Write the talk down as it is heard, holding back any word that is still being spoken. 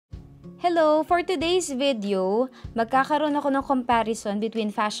Hello! For today's video, magkakaroon ako ng comparison between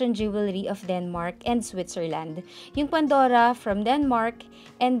fashion jewelry of Denmark and Switzerland. Yung Pandora from Denmark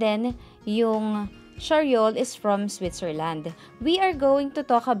and then yung Charriol is from Switzerland. We are going to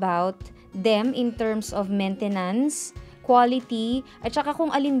talk about them in terms of maintenance, quality, at saka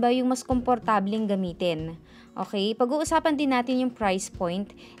kung alin ba yung mas komportabling gamitin. Okay, pag-uusapan din natin yung price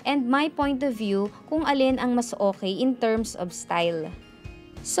point and my point of view kung alin ang mas okay in terms of style.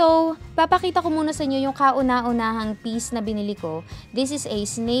 So, papakita ko muna sa inyo yung kauna-unahang piece na binili ko. This is a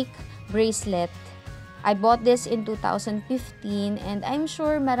snake bracelet. I bought this in 2015 and I'm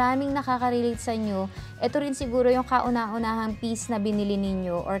sure maraming nakaka-relate sa inyo. Ito rin siguro yung kauna-unahang piece na binili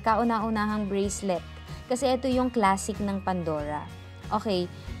ninyo or kauna-unahang bracelet. Kasi ito yung classic ng Pandora. Okay,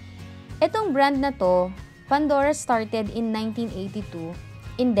 itong brand na to, Pandora started in 1982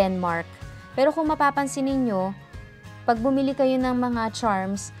 in Denmark. Pero kung mapapansin ninyo, pag bumili kayo ng mga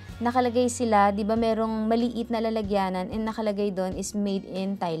charms, nakalagay sila, di ba merong maliit na lalagyanan and nakalagay doon is made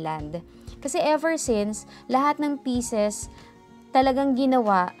in Thailand. Kasi ever since, lahat ng pieces talagang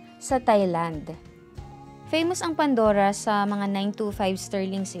ginawa sa Thailand. Famous ang Pandora sa mga 925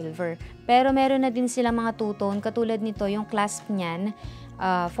 sterling silver. Pero meron na din silang mga two-tone, katulad nito, yung clasp niyan,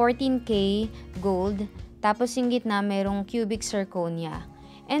 14K gold, tapos yung gitna merong cubic zirconia.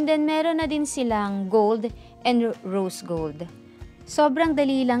 And then, meron na din silang gold and rose gold. Sobrang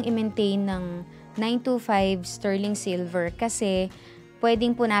dali lang i-maintain ng 925 sterling silver kasi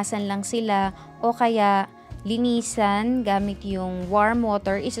pwedeng punasan lang sila o kaya linisan gamit yung warm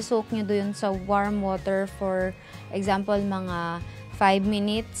water. Isasoak nyo doon sa warm water for example, mga 5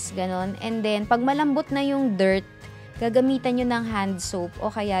 minutes, ganon. And then, pag malambot na yung dirt, gagamitan nyo ng hand soap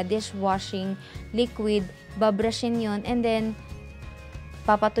o kaya dishwashing liquid, babrushin yun, and then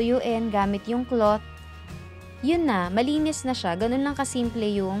papatuyuin gamit yung cloth. Yun na, malinis na siya. Ganun lang kasimple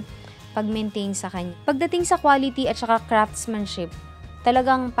yung pag-maintain sa kanya. Pagdating sa quality at saka craftsmanship,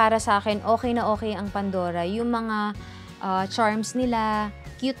 talagang para sa akin, okay na okay ang Pandora. Yung mga charms nila,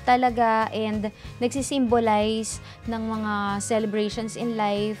 cute talaga, and nagsisimbolize ng mga celebrations in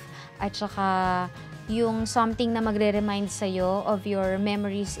life, at saka yung something na magre-remind sa'yo of your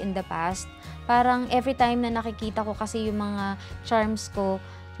memories in the past. Parang every time na nakikita ko kasi yung mga charms ko,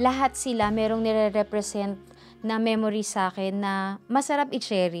 lahat sila merong nire-represent na memory sa akin na masarap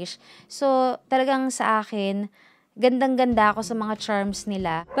i-cherish. So, talagang sa akin, gandang-ganda ako sa mga charms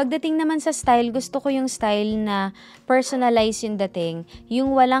nila. Pagdating naman sa style, gusto ko yung style na personalize yung dating.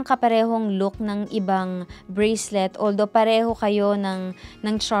 Yung walang kaparehong look ng ibang bracelet, although pareho kayo ng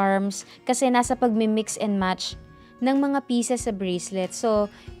charms, kasi nasa pagmi-mix and match ng mga pieces sa bracelet. So,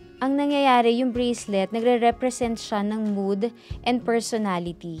 ang nangyayari, yung bracelet, nagre-represent siya ng mood and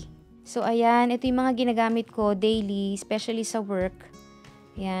personality. So, ayan, ito yung mga ginagamit ko daily, especially sa work.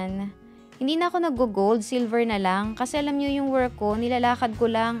 Ayan. Hindi na ako nag-gold, silver na lang. Kasi alam nyo yung work ko, nilalakad ko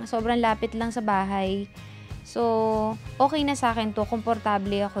lang, sobrang lapit lang sa bahay. So, okay na sa akin to,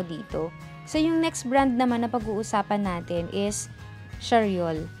 komportable ako dito. So, yung next brand naman na pag-uusapan natin is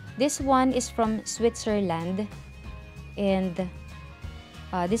Charriol. This one is from Switzerland. And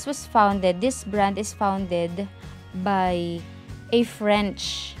this brand is founded by a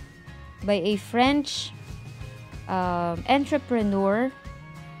French entrepreneur,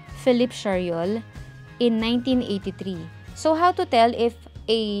 Philippe Charriol, in 1983. So, how to tell if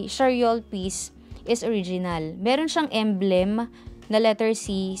a Charriol piece is original? Meron siyang emblem na letter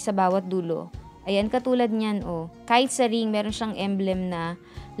C sa bawat dulo. Ayan, katulad niyan, oh. Kahit sa ring, meron siyang emblem na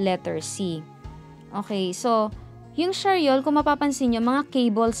letter C. Okay, so, yung Charriol, kung mapapansin nyo, mga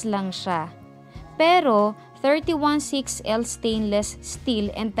cables lang siya. Pero, 31/6L stainless steel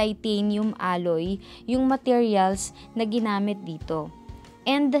and titanium alloy yung materials na ginamit dito.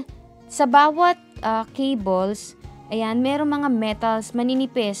 And sa bawat cables, ayan, merong mga metals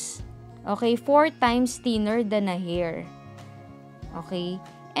maninipis. Okay, 4 times thinner than a hair. Okay?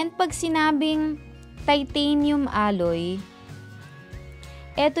 And pag sinabing titanium alloy,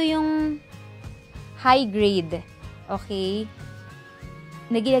 ito yung high grade. Okay?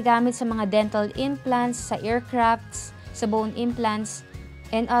 Na ginagamit sa mga dental implants, sa aircrafts, sa bone implants,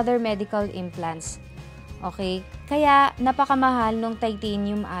 and other medical implants. Okay? Kaya, napakamahal ng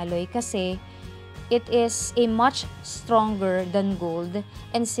titanium alloy kasi it is a much stronger than gold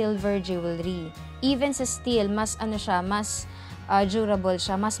and silver jewelry. Even sa steel, mas durable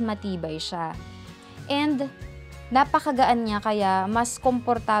siya, mas matibay siya. And, napakagaan niya kaya mas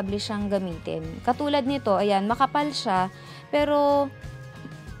komportable siyang gamitin. Katulad nito, ayan, makapal siya, pero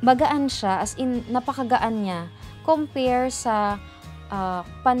magaan siya, as in, napakagaan niya. Compare sa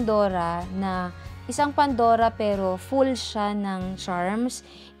Pandora na isang Pandora pero full siya ng charms.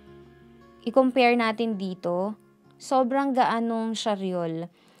 i-compare natin dito, sobrang gaan nung Charriol.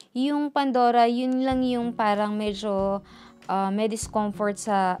 Yung Pandora, yun lang yung parang medyo may discomfort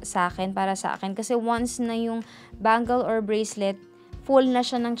sa akin, para sa akin. Kasi once na yung bangle or bracelet, full na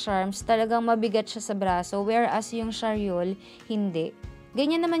siya ng charms, talagang mabigat siya sa braso. Whereas yung Charriol, hindi.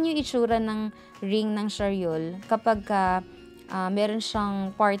 Ganyan naman yung itsura ng ring ng Charriol kapag meron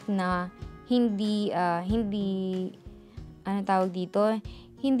siyang part na hindi ano tawag dito,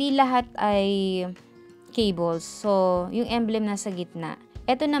 hindi lahat ay cables. So, yung emblem nasa gitna.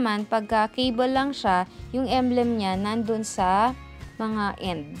 Ito naman, pagka cable lang siya, yung emblem niya nandun sa mga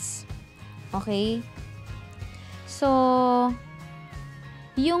ends. Okay? So,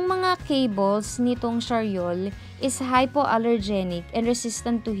 yung mga cables nitong Charriol is hypoallergenic and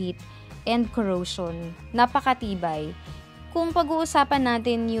resistant to heat and corrosion. Napakatibay. Kung pag-uusapan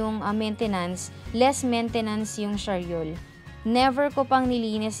natin yung maintenance, less maintenance yung Charriol. Never ko pang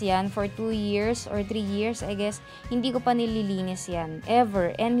nilinis yan for 2 years or 3 years, I guess. Hindi ko pa nililinis yan.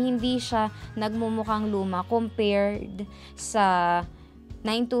 Ever. And hindi siya nagmumukhang luma compared sa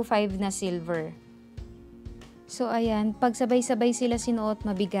 925 na silver. So, ayan. Pag sabay-sabay sila sinuot,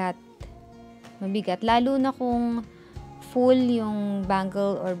 mabigat. Mabigat. Lalo na kung full yung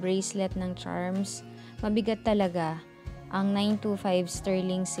bangle or bracelet ng charms, mabigat talaga ang 925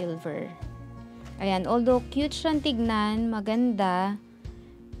 sterling silver. Ayan, although cute siyang tignan, maganda,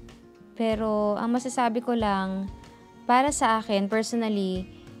 pero ang masasabi ko lang, para sa akin, personally,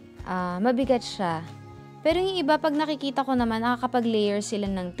 mabigat siya. Pero yung iba, pag nakikita ko naman, nakakapag-layer sila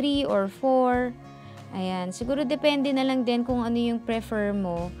ng 3 or 4. Ayan, siguro depende na lang din kung ano yung prefer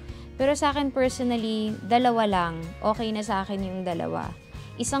mo. Pero sa akin personally, dalawa lang. Okay na sa akin yung dalawa.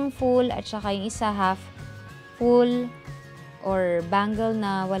 Isang full at saka yung isa half full or bangle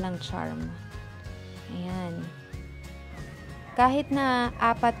na walang charm. Ayan. Kahit na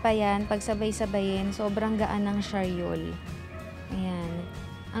 4 pa yan, pag sabay-sabayin, sobrang gaan ng Charriol. Ayan.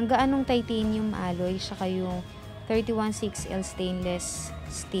 Ang gaan ng titanium alloy, saka yung 31/6L stainless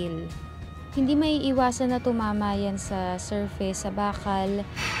steel. Hindi may iwasan na tumama yan sa surface, sa bakal,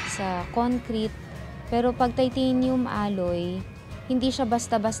 sa concrete. Pero pag titanium alloy, hindi siya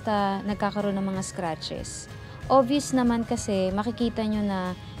basta-basta nagkakaroon ng mga scratches. Obvious naman kasi makikita nyo na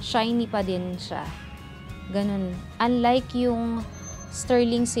shiny pa din siya. Ganun. Unlike yung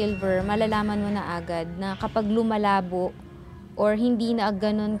sterling silver, malalaman mo na agad na kapag lumalabo or hindi na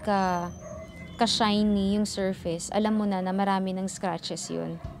ganun ka-shiny yung surface, alam mo na marami ng scratches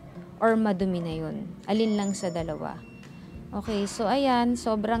yun. Or madumi na yun. Alin lang sa dalawa. Okay, so ayan,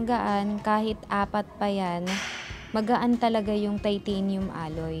 sobrang gaan. Kahit 4 pa yan, magaan talaga yung titanium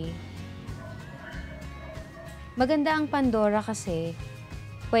alloy. Maganda ang Pandora kasi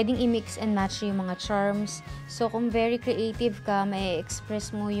pwedeng i-mix and match yung mga charms. So, kung very creative ka, may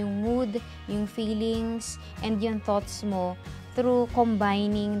express mo yung mood, yung feelings, and yung thoughts mo through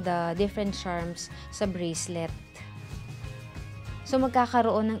combining the different charms sa bracelet. So,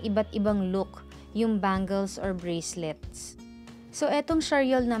 magkakaroon ng iba't ibang look yung bangles or bracelets. So, etong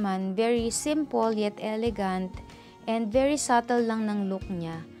Charriol naman, very simple yet elegant and very subtle lang ng look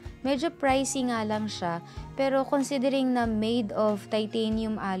niya. Medyo pricey nga lang siya, pero considering na made of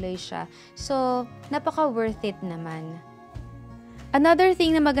titanium alloy siya, so napaka worth it naman. Another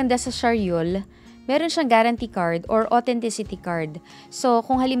thing na maganda sa Charriol, meron siyang guarantee card or authenticity card. So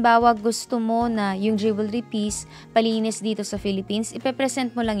kung halimbawa gusto mo na yung jewelry piece palinis dito sa Philippines,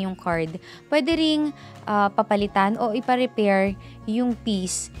 ipepresent mo lang yung card. Pwede ring papalitan o ipa-repair yung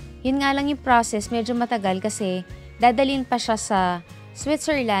piece. Yun nga lang yung process, medyo matagal kasi dadalhin pa siya sa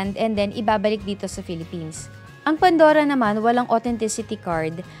Switzerland and then ibabalik dito sa Philippines. Ang Pandora naman walang authenticity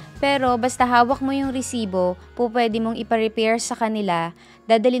card, pero basta hawak mo yung resibo, pwede mong ipa-repair sa kanila,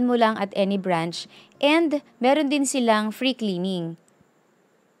 dadalhin mo lang at any branch, and meron din silang free cleaning.